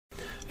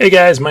Hey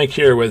guys, Mike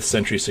here with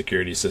Sentry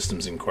Security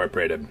Systems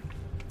Incorporated.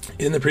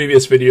 In the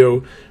previous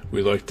video,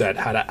 we looked at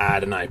how to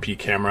add an IP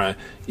camera.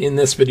 In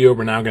this video,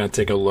 we're now going to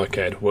take a look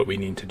at what we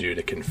need to do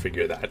to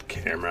configure that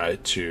camera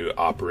to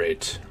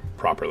operate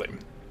properly.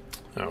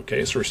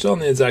 Okay, so we're still on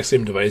the exact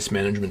same device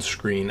management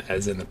screen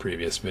as in the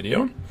previous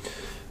video.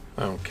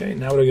 Okay,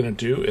 now what I'm going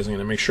to do is I'm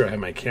going to make sure I have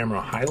my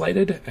camera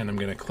highlighted, and I'm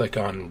going to click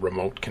on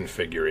Remote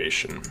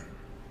Configuration.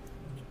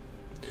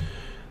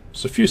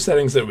 So a few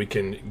settings that we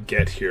can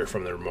get here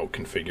from the remote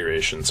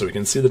configuration. So we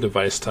can see the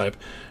device type.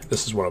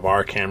 This is one of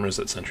our cameras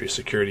at Sentry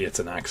Security. It's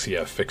an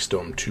maXia fixed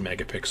dome 2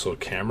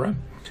 megapixel camera.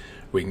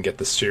 We can get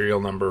the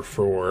serial number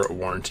for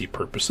warranty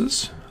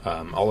purposes.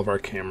 All of our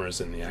cameras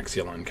in the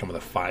maXia line come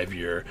with a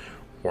 5-year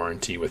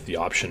warranty with the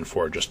option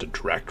for just a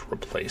direct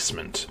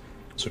replacement.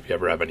 So if you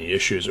ever have any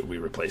issues, we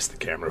replace the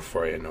camera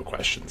for you, no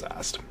questions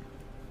asked.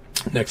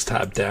 Next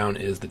tab down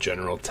is the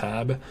general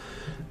tab.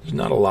 There's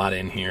not a lot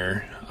in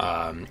here.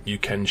 You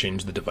can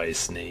change the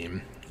device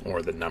name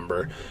or the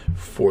number.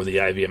 For the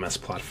iVMS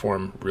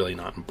platform, really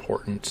not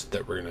important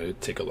that we're going to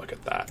take a look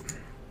at that.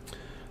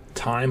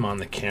 Time on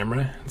the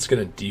camera, it's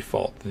going to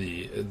default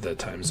the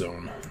time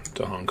zone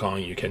to Hong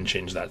Kong. You can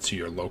change that to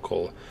your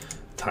local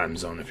time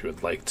zone if you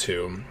would like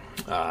to.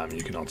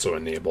 You can also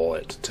enable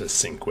it to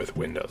sync with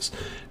Windows.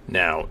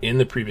 Now, in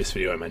the previous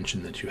video, I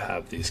mentioned that you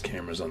have these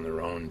cameras on their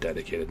own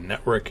dedicated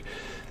network.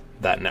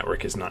 That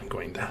network is not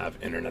going to have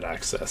internet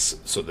access,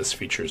 so this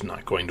feature is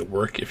not going to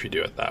work if you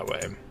do it that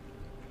way.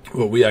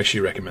 What we actually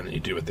recommend that you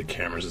do with the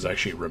cameras is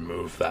actually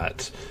remove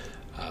that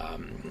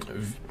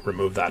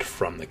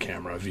from the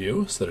camera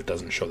view so that it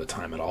doesn't show the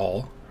time at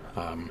all.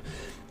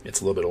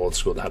 It's a little bit old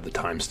school to have the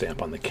timestamp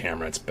on the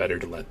camera. It's better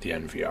to let the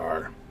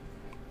NVR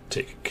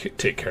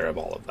take care of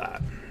all of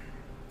that.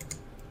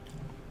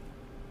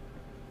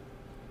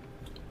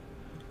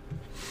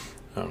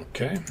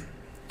 Okay.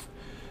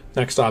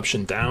 Next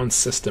option down,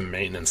 system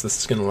maintenance. This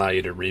is going to allow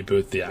you to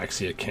reboot the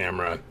maXia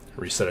camera,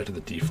 reset it to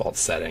the default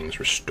settings,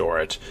 restore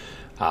it.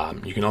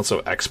 You can also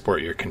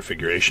export your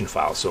configuration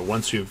file. So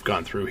once you've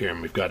gone through here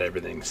and we've got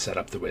everything set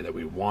up the way that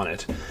we want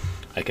it,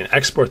 I can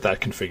export that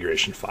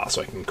configuration file.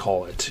 So I can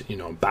call it,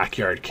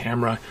 backyard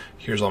camera.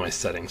 Here's all my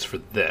settings for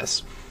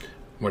this.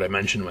 What I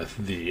mentioned with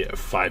the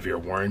 5-year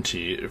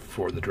warranty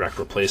for the direct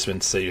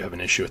replacement, say you have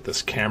an issue with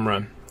this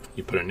camera,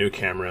 you put a new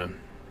camera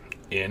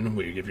in,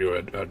 we give you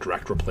a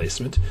direct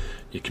replacement.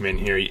 You come in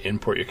here, you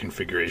import your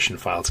configuration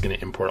file. It's going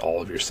to import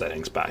all of your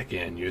settings back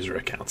in, user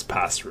accounts,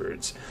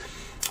 passwords,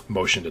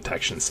 motion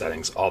detection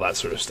settings, all that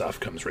sort of stuff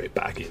comes right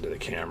back into the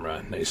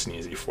camera, nice and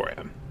easy for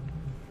you.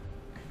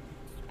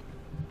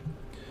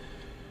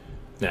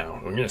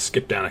 Now, we're going to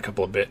skip down a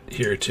couple of bit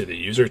here to the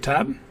user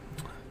tab.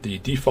 The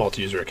default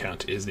user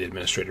account is the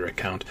administrator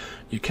account.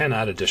 You can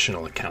add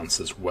additional accounts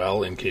as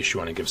well in case you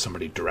want to give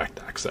somebody direct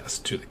access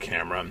to the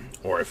camera,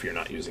 or if you're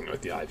not using it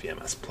with the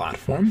iVMS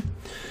platform.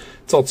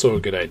 It's also a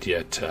good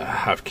idea to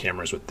have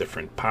cameras with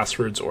different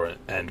passwords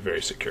and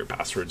very secure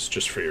passwords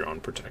just for your own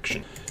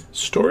protection.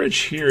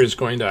 Storage here is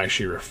going to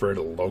actually refer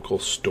to local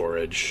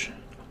storage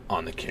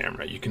on the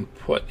camera. You can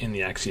put in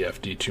the maXia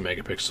FD 2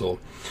 megapixel,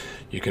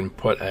 you can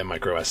put a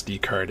micro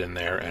SD card in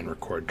there and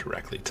record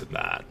directly to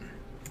that.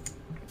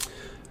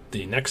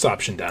 The next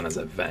option down is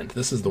event.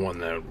 This is the one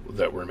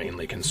that we're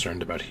mainly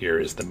concerned about here,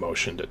 is the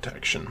motion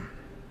detection.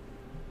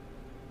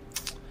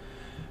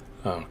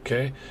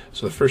 Okay,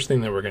 so the first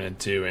thing that we're going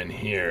to do in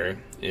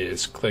here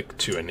is click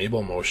to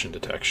enable motion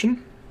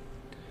detection.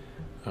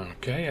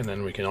 Okay, and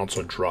then we can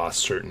also draw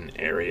certain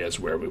areas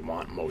where we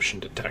want motion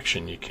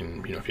detection. You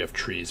can, if you have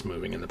trees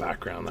moving in the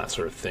background, that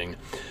sort of thing,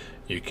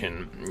 you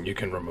can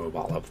remove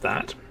all of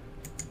that.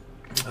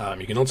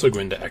 You can also go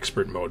into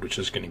expert mode, which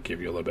is going to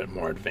give you a little bit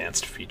more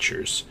advanced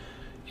features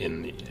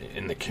in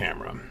the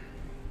camera.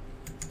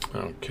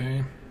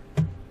 Okay,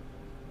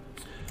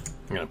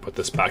 I'm going to put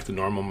this back to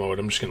normal mode.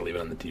 I'm just going to leave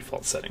it on the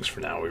default settings for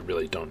now. We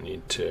really don't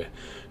need to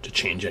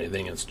change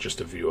anything. It's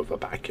just a view of a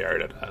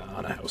backyard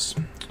on a house.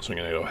 So I'm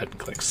going to go ahead and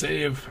click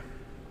save.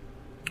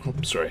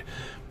 Oops, sorry.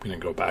 I'm going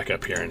to go back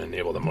up here and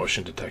enable the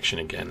motion detection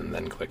again and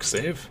then click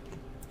save.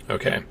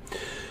 Okay.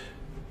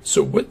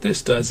 So what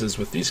this does is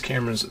with these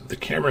cameras, the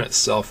camera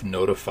itself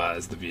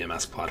notifies the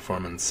VMS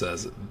platform and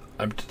says,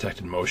 I've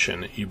detected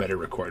motion, you better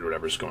record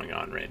whatever's going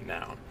on right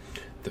now.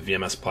 The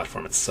VMS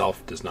platform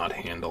itself does not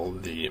handle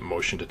the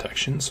motion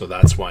detection, so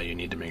that's why you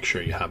need to make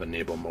sure you have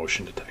enable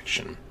motion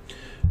detection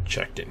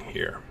checked in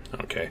here.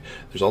 Okay.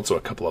 There's also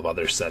a couple of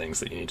other settings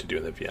that you need to do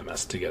in the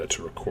VMS to get it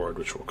to record,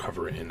 which we'll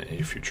cover in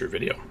a future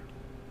video.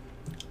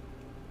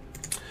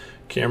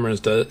 Camera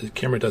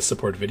does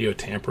support video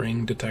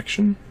tampering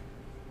detection,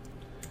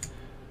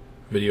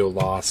 video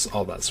loss,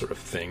 all that sort of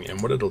thing.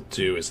 And what it'll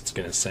do is it's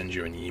going to send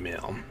you an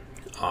email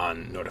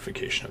on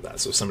notification of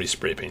that. So if somebody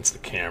spray paints the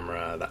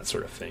camera, that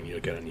sort of thing, you'll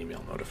get an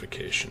email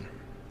notification.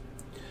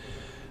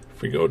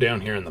 If we go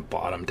down here in the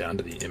bottom, down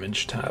to the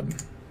image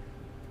tab,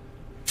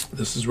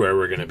 this is where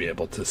we're going to be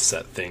able to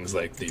set things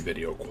like the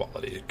video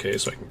quality. Okay,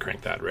 so I can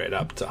crank that right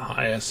up to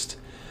highest.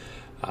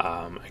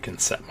 I can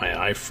set my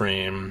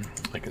iframe,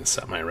 I can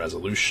set my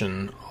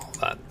resolution,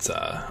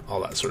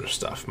 all that sort of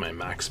stuff, my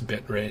max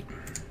bit rate.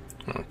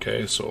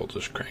 Okay, so we'll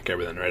just crank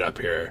everything right up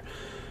here,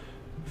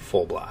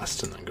 full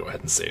blast, and then go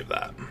ahead and save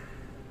that.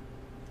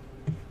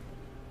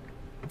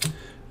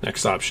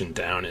 Next option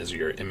down is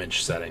your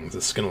image settings.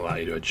 This is going to allow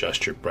you to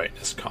adjust your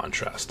brightness,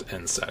 contrast,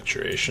 and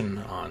saturation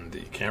on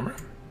the camera.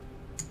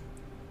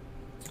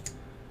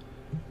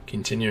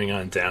 Continuing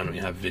on down, we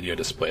have video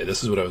display.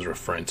 This is what I was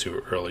referring to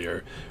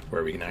earlier,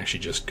 where we can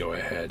actually just go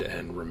ahead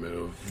and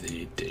remove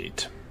the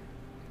date.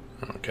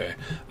 Okay,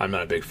 I'm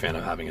not a big fan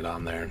of having it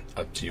on there.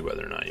 Up to you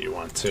whether or not you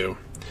want to.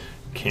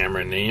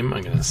 Camera name,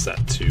 I'm going to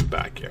set to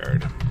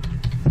backyard.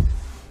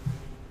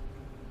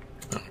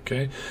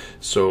 Okay,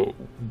 so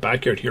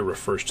backyard here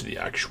refers to the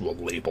actual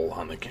label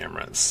on the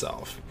camera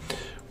itself.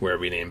 Where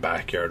we named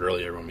backyard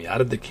earlier when we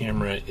added the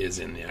camera is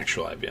in the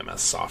actual iVMS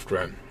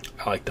software.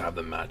 I like to have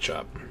them match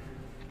up.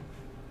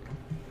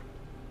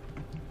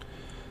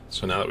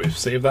 So now that we've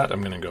saved that,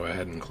 I'm going to go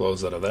ahead and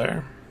close out of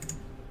there.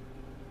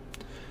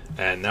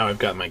 And now I've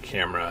got my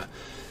camera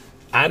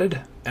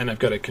added, and I've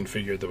got it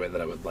configured the way that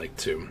I would like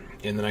to.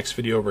 In the next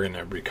video, we're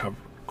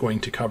going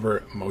to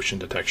cover motion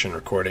detection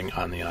recording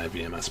on the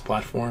iVMS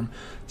platform.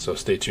 So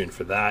stay tuned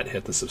for that.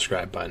 Hit the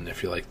subscribe button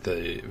if you like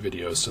the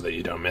videos so that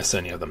you don't miss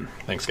any of them.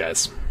 Thanks,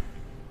 guys.